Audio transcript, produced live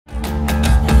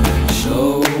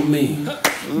me.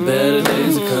 Better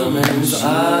days are coming, so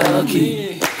I'll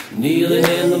keep kneeling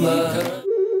in the mud.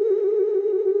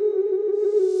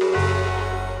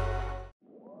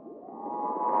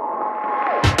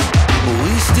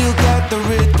 We still got the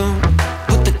rhythm,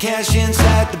 put the cash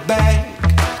inside the bag.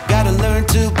 Gotta learn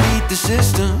to beat the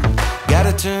system,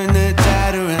 gotta turn the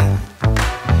tide around.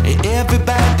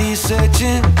 Everybody's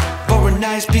searching for a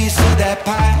nice piece of that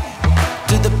pie.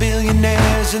 To the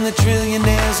billionaires and the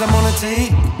trillionaires, I'm gonna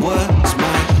take what's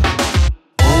mine.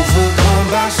 Overcome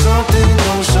by something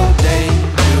oh so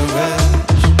dangerous.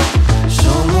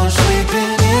 Someone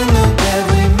sleeping in the bed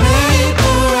we made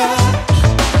for us.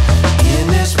 In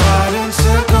this modern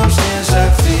circumstance I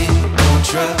feel no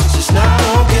trust. It's not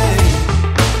okay,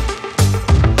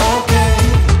 okay.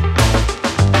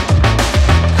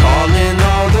 Calling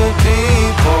all the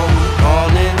people,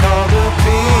 calling all the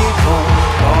people,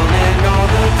 calling all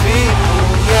the people,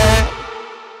 yeah.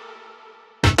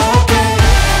 Okay.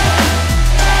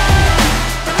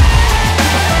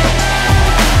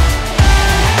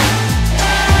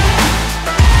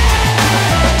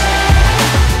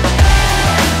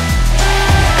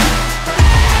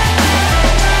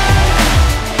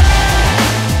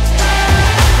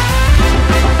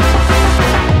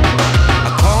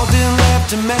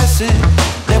 A message,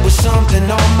 there was something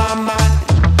on my mind.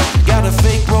 Got a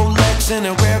fake Rolex and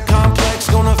a rare complex,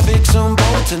 gonna fix them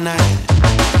both tonight.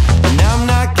 And I'm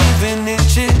not giving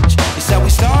inches, it's how we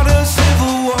start a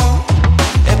civil war.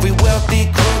 Every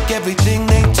wealthy crook, everything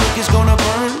they took is gonna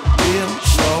burn real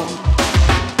slow.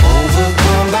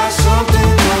 Overcome by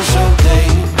something oh so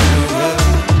dangerous.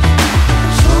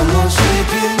 Someone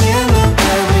sleeping in the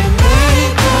bed we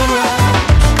made for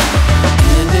us.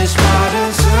 In this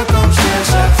modern circumstance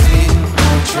I feel no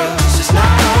trust. It's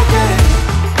not okay,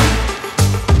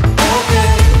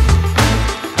 okay.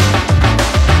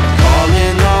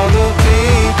 Calling all the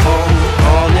people,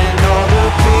 calling all the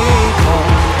people,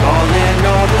 calling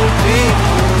all the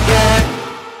people, yeah.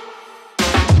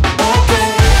 Okay.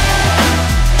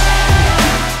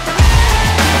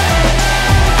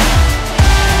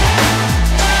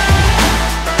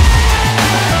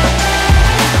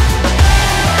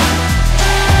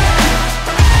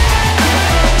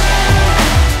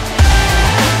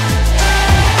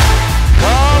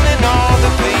 Calling all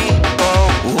the people.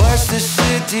 What's the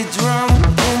city drum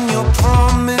in your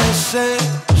promises?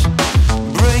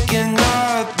 Breaking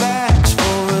our backs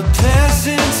for a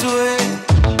peasant's wage.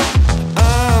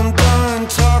 I'm done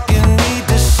talking, need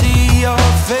to see your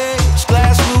face.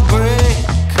 Glass will break,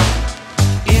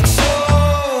 it's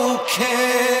okay.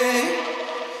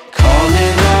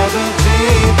 Calling all the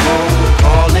people,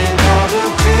 calling all the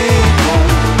people,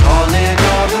 calling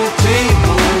all the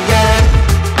people, yeah.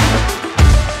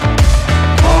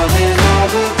 Calling all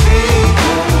the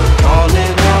people,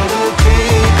 calling all the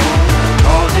people,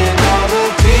 calling all the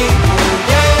people,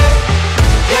 yeah,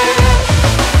 yeah,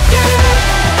 yeah.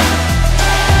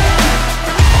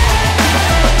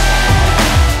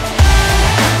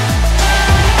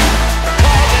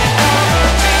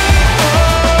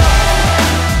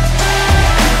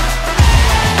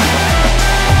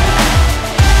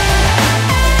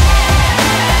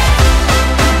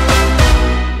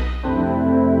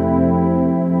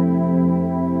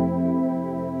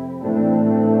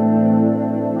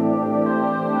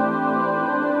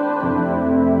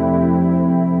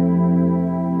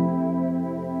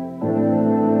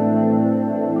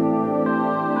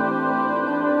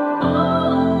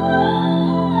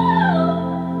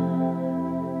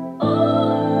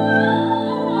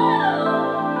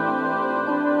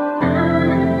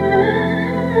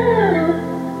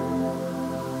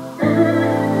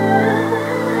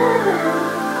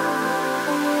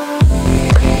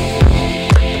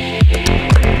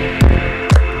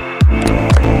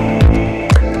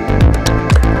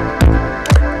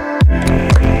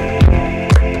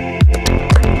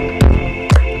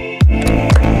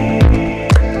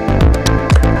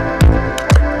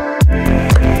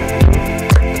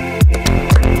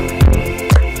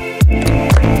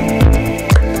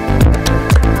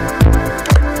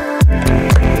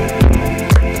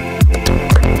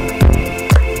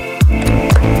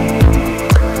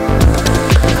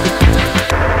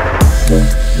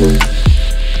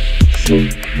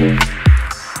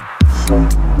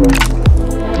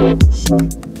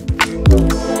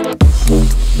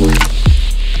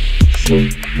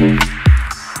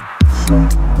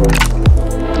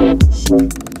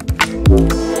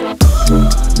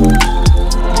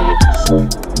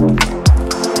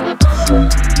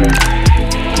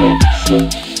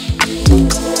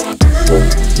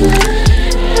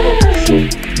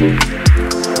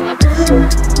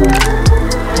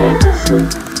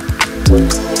 We'll be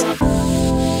right back.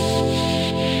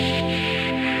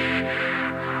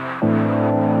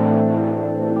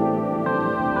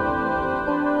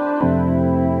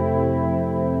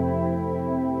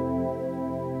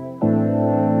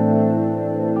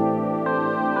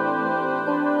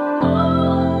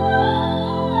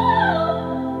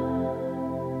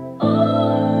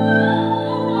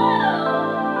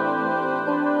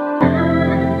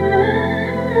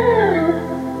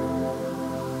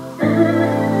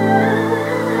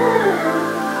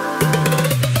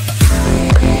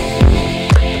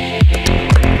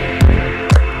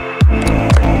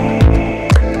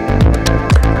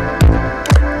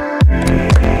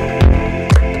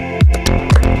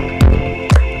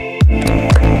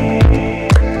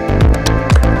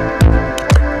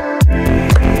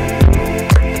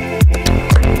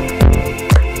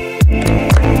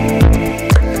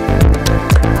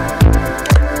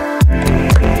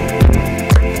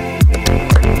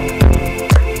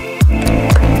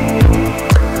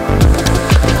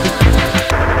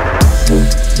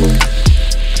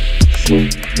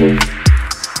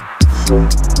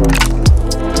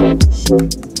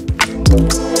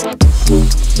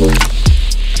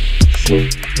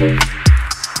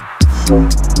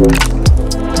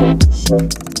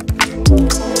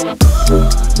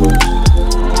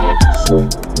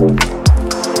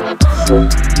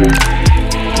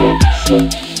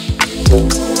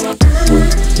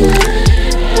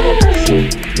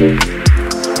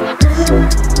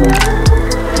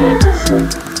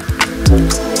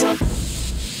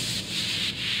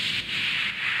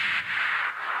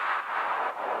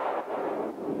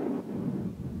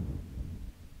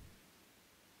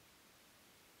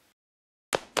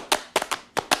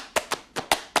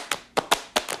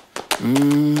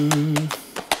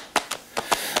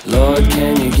 Lord,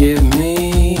 can you give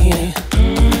me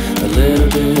a little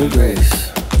bit of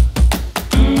grace?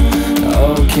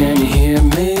 Oh, can you hear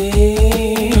me?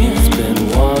 It's been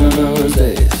one of those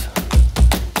days.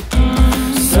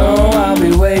 So I'll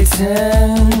be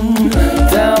waiting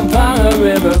down by the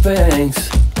riverbanks.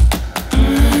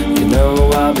 You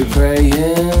know I'll be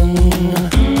praying,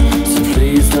 so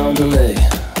please don't delay.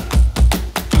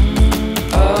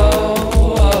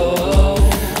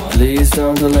 Please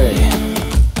don't delay.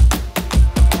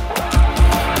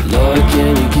 Lord,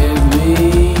 can you give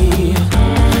me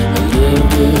a little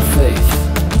bit of faith?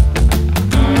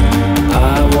 I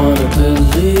wanna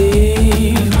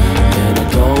believe and I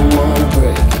don't wanna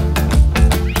break.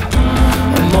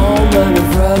 A moment of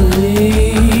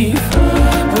relief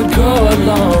would go a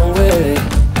long way.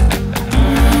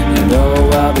 You know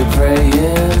I'll be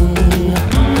praying,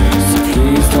 so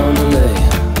please don't delay.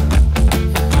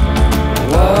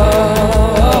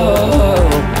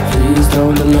 Please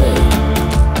don't delay.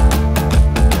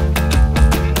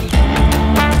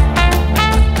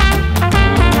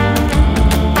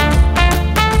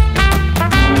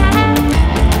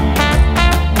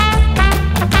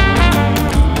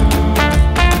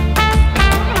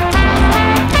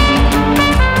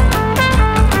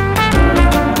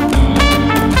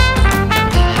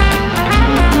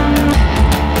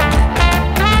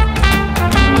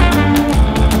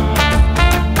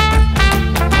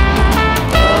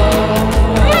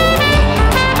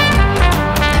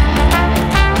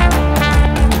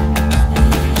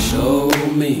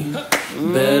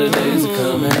 Better days are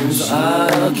coming, so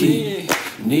I'll keep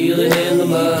kneeling in the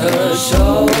mud.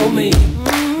 Show me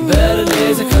better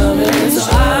days are coming, so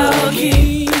I'll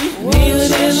keep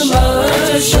kneeling in the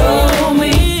mud. Show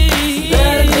me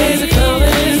better days are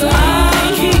coming, so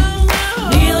I'll keep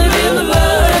kneeling in the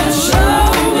mud. Show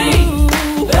me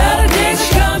better days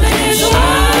are coming, so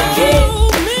I'll keep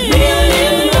kneeling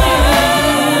in the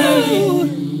mud.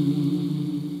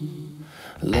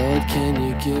 Lord, can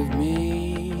you give me